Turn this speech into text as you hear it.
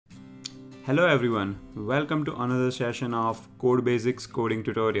Hello everyone, welcome to another session of Code Basics coding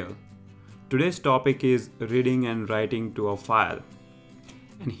tutorial. Today's topic is reading and writing to a file.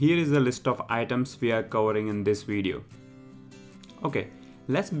 And here is the list of items we are covering in this video. Okay,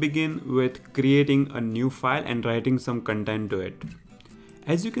 let's begin with creating a new file and writing some content to it.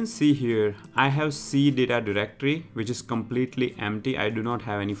 As you can see here, I have C data directory which is completely empty. I do not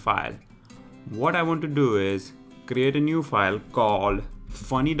have any file. What I want to do is create a new file called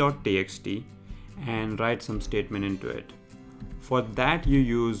funny.txt and write some statement into it. For that you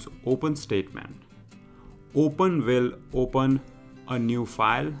use open statement. Open will open a new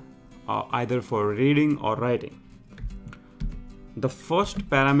file either for reading or writing. The first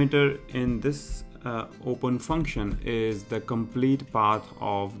parameter in this open function is the complete path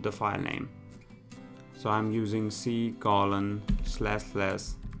of the file name. So I'm using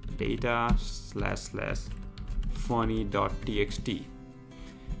c://data/funny.txt.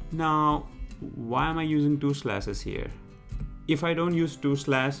 Now, why am I using two slashes here? If I don't use two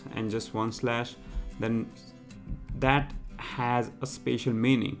slash and just one slash, then that has a special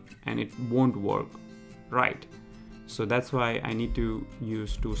meaning and it won't work right. So that's why I need to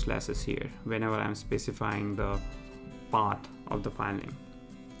use two slashes here whenever I'm specifying the path of the file name.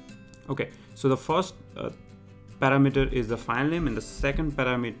 Okay, so the first parameter is the file name and the second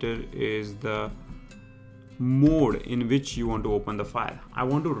parameter is the mode in which you want to open the file. I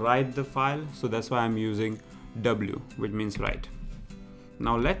want to write the file, so that's why I'm using W, which means write.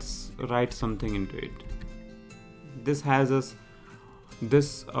 Now let's write something into it. This file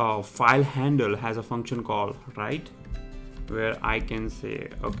handle has a function called write, where I can say,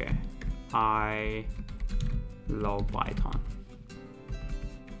 okay, I love Python.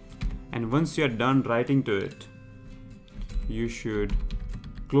 And once you're done writing to it, you should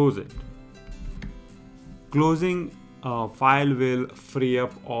close it. Closing a file will free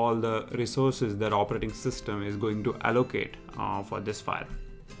up all the resources that operating system is going to allocate for this file.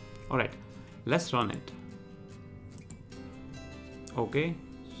 Alright, let's run it. Okay,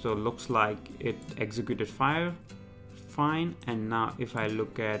 so looks like it executed fine. And now if I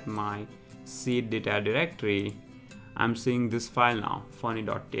look at my C data directory, I'm seeing this file now,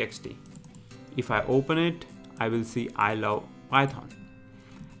 funny.txt. If I open it, I will see I love Python.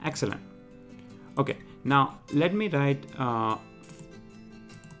 Excellent. Okay, now let me write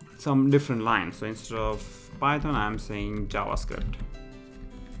some different lines. So instead of Python, I'm saying JavaScript.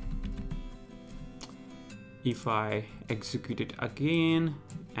 If I execute it again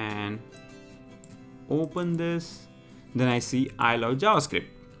and open this, then I see I love JavaScript.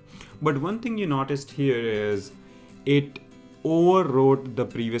 But one thing you noticed here is it overwrote the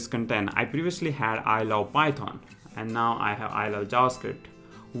previous content. I previously had I love Python and now I have I love JavaScript.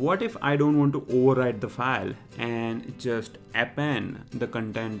 What if I don't want to overwrite the file and just append the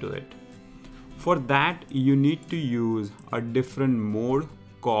content to it? For that, you need to use a different mode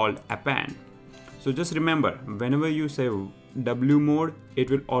called append. So just remember, whenever you say W mode, it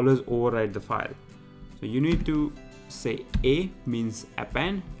will always overwrite the file. So you need to say A means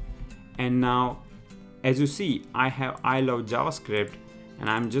append. And now, as you see, I have I love JavaScript and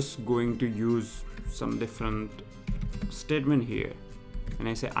I'm just going to use some different statement here. And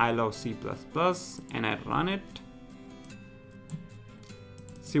I say I love C++ and I run it.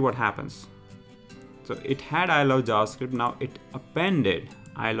 See what happens. So it had I love JavaScript, now it appended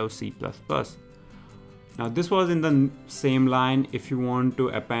I love C++. Now this was in the same line. If you want to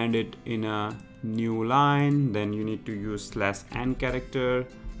append it in a new line, then you need to use /n character,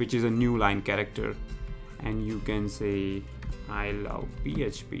 which is a new line character. And you can say I love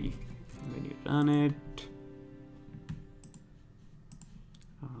PHP. When you run it,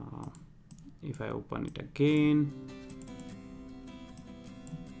 if I open it again,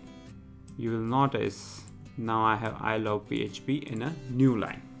 you will notice now I have I love PHP in a new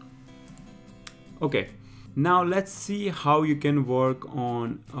line. Okay, now let's see how you can work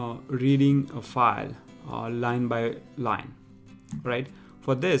on reading a file line by line, right?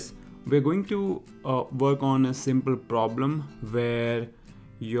 For this, we're going to work on a simple problem where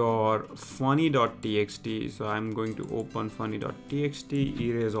your funny.txt, so I'm going to open funny.txt,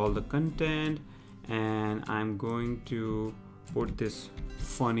 erase all the content, and I'm going to put this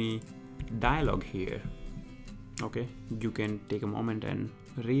funny dialogue here. Okay, you can take a moment and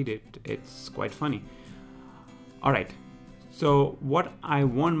read it, it's quite funny. Alright, so what I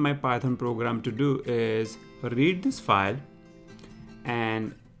want my Python program to do is read this file,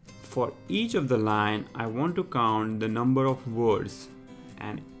 and for each of the line I want to count the number of words,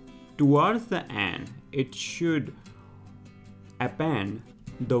 and towards the end it should append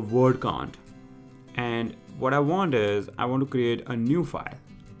the word count. And what I want is I want to create a new file.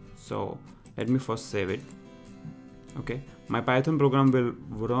 So let me first save it. Okay, my Python program will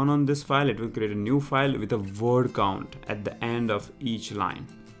run on this file. It will create a new file with a word count at the end of each line.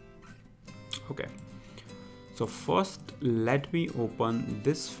 Okay, so first let me open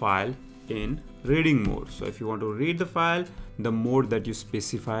this file in reading mode. So if you want to read the file, the mode that you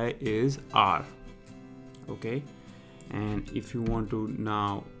specify is R. Okay, and if you want to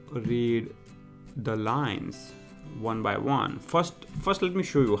now read the lines one by one, first let me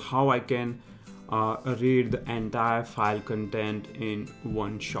show you how I can read the entire file content in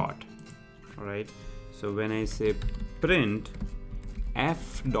one shot. All right, so when I say print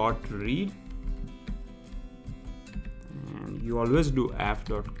f.read, and you always do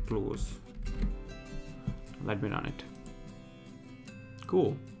f.close. Let me run it.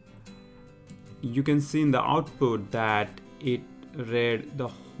 Cool. You can see in the output that it read the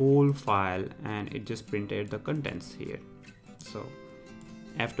whole file and it just printed the contents here. So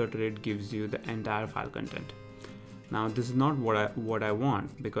f.read gives you the entire file content. Now this is not what I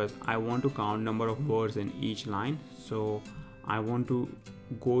want, because I want to count number of words in each line. So I want to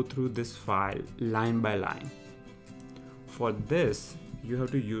go through this file line by line. For this you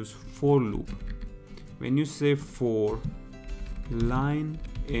have to use for loop. When you say for line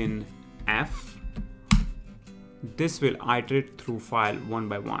in f, this will iterate through file one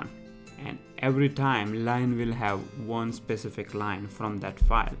by one, and every time line will have one specific line from that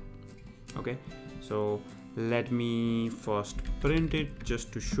file. Okay, so let me first print it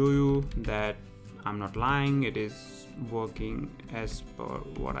just to show you that I'm not lying. It is working as per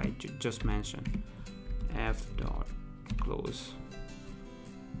what I just mentioned. f.close.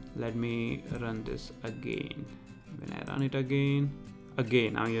 Let me run this again. When I run it again,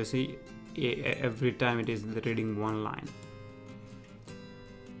 now you see every time it is reading one line.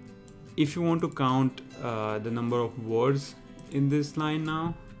 If you want to count the number of words in this line,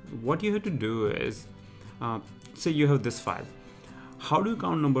 now what you have to do is, say you have this file. How do you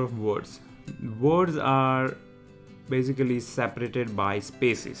count number of words? Words are basically separated by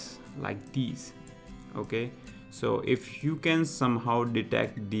spaces like these. Okay, so if you can somehow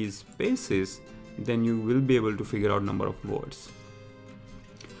detect these spaces, then you will be able to figure out number of words.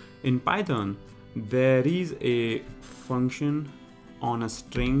 In Python, there is a function on a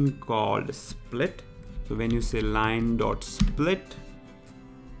string called split. So when you say line.split,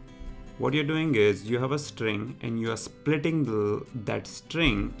 what you're doing is you have a string and you are splitting that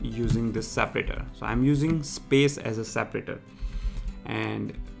string using this separator. So I'm using space as a separator,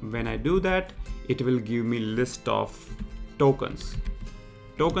 and when I do that, it will give me list of tokens.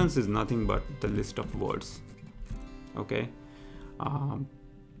 Tokens is nothing but the list of words. Okay,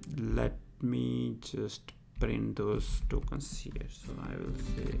 let me just print those tokens here. So I will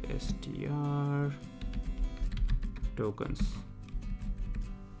say str tokens.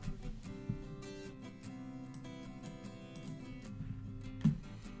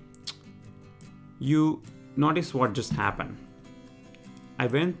 You notice what just happened. I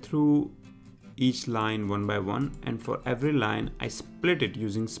went through each line one by one, and for every line I split it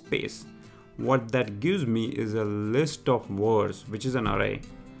using space. What that gives me is a list of words, which is an array.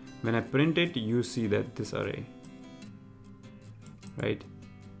 When I print it, you see that this array, right?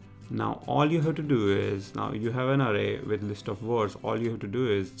 Now all you have to do is, now you have an array with list of words. All you have to do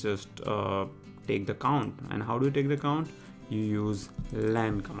is just take the count. And how do you take the count? You use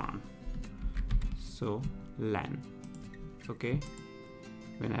len command. So len. Okay,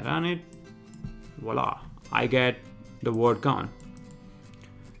 when I run it, voila, I get the word count.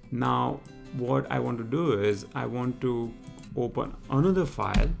 Now what I want to do is I want to open another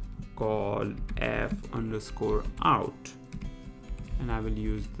file called f_out, and I will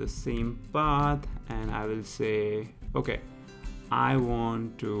use the same path, and I will say, okay, I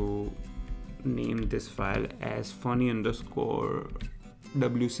want to name this file as funny_wc,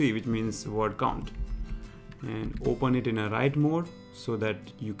 which means word count, and open it in a write mode so that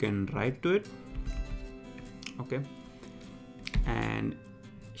you can write to it. Okay, and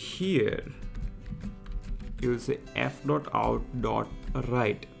here you will say f.out.write.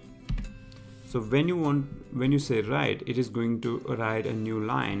 So when you say write, it is going to write a new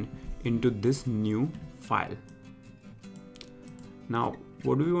line into this new file. Now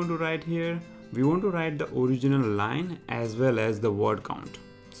what do we want to write here? We want to write the original line as well as the word count.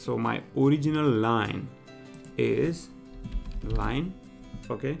 So my original line is line.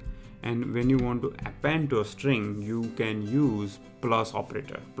 Okay, and when you want to append to a string, you can use plus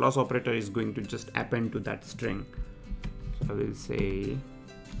operator. Plus operator is going to just append to that string. So I will say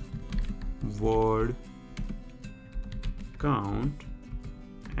word count,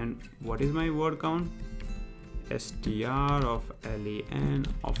 and what is my word count? str of len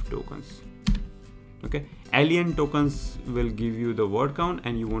of tokens. Okay, len tokens will give you the word count,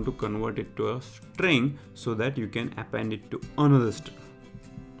 and you want to convert it to a string so that you can append it to another string.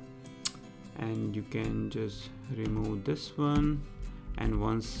 And you can just remove this one, and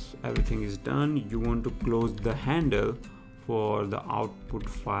once everything is done, you want to close the handle for the output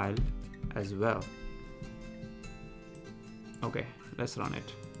file as well. Okay, let's run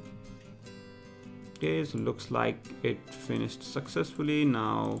it. Okay, so looks like it finished successfully.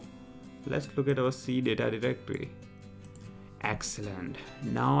 Now let's look at our C data directory. Excellent.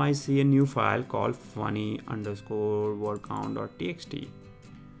 Now I see a new file called funny_wordcount.txt.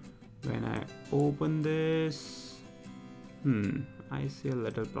 When I open this, I see a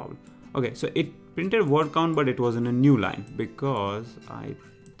little problem. Okay, so it printed word count, but it was in a new line because I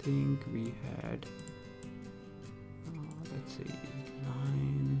think we had, let's see,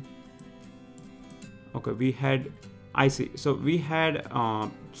 line. Okay, we had, I see. So we had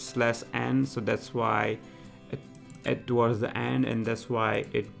 /n, so that's why it towards the end, and that's why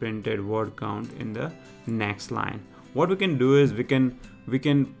it printed word count in the next line. What we can do is we can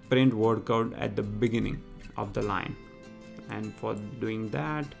print word count at the beginning of the line, and for doing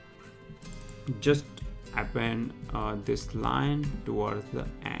that, just append this line towards the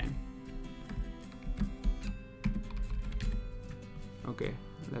end. Okay,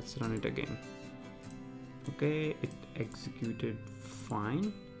 let's run it again. Okay, it executed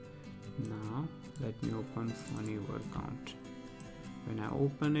fine. Now let me open funny word count. When I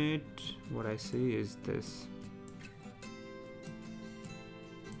open it, what I see is this.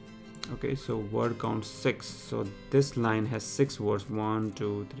 Okay, so word count 6. So this line has 6 words: 1,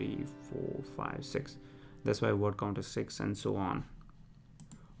 2, 3, 4, 5, 6. That's why word count is 6, and so on.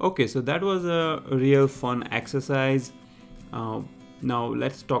 Okay, so that was a real fun exercise. Now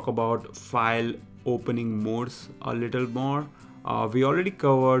let's talk about file opening modes a little more. We already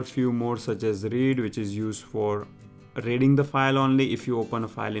covered few modes such as read, which is used for reading the file only. If you open a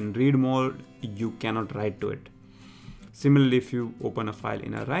file in read mode, you cannot write to it. Similarly, if you open a file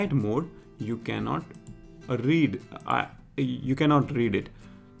in a write mode, you cannot read it.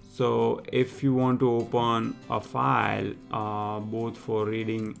 So if you want to open a file both for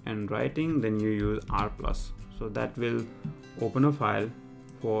reading and writing, then you use R+. So that will open a file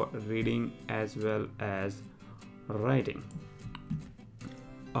for reading as well as writing.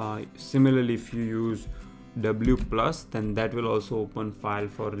 Similarly, if you use W+, then that will also open file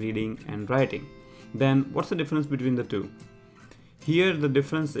for reading and writing. Then what's the difference between the two? Here the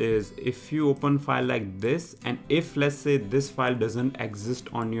difference is, if you open file like this, and if let's say this file doesn't exist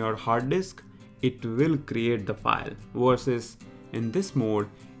on your hard disk, it will create the file, versus in this mode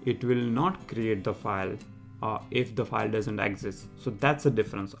it will not create the file if the file doesn't exist. So that's the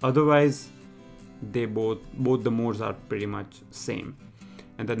difference. Otherwise they both the modes are pretty much same.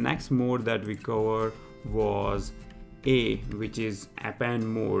 And the next mode that we covered was A, which is append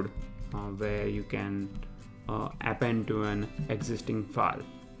mode, where you can append to an existing file.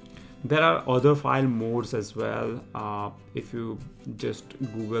 There are other file modes as well. If you just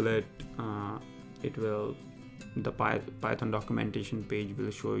Google it, the Python documentation page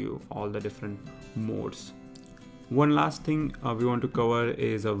will show you all the different modes. One last thing we want to cover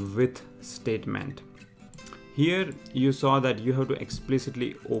is a with statement. Here you saw that you have to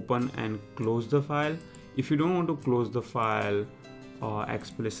explicitly open and close the file. If you don't want to close the file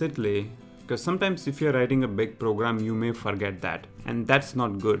explicitly, because sometimes if you're writing a big program, you may forget that, and that's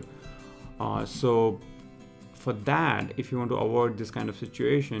not good. So for that, if you want to avoid this kind of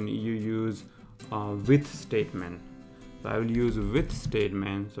situation, you use with statement. So I will use with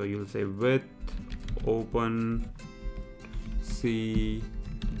statement. So you'll say with open C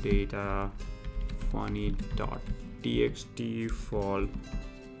data funny.txt for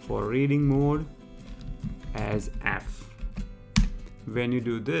reading mode as F. When you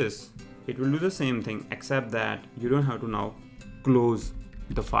do this, it will do the same thing, except that you don't have to now close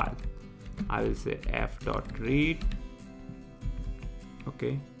the file. I will say f.read.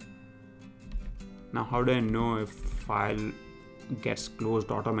 Okay. Now how do I know if file gets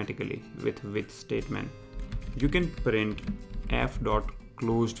closed automatically with statement? You can print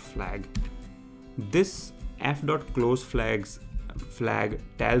f.closed flag. This f.closed flag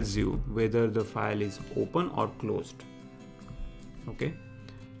tells you whether the file is open or closed. Okay,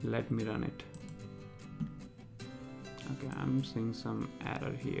 let me run it. Okay, I'm seeing some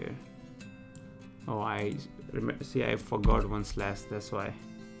error here. Oh, I forgot one slash, that's why.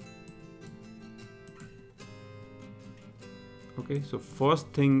 Okay, so first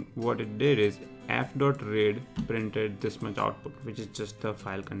thing what it did is f.read printed this much output, which is just the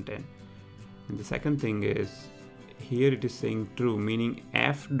file content. And the second thing is here it is saying true, meaning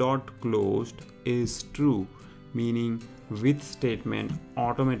f dot closed is true, meaning with statement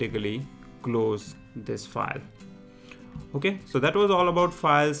automatically close this file. Okay, so that was all about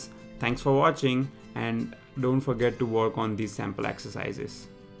files. Thanks for watching, and don't forget to work on these sample exercises.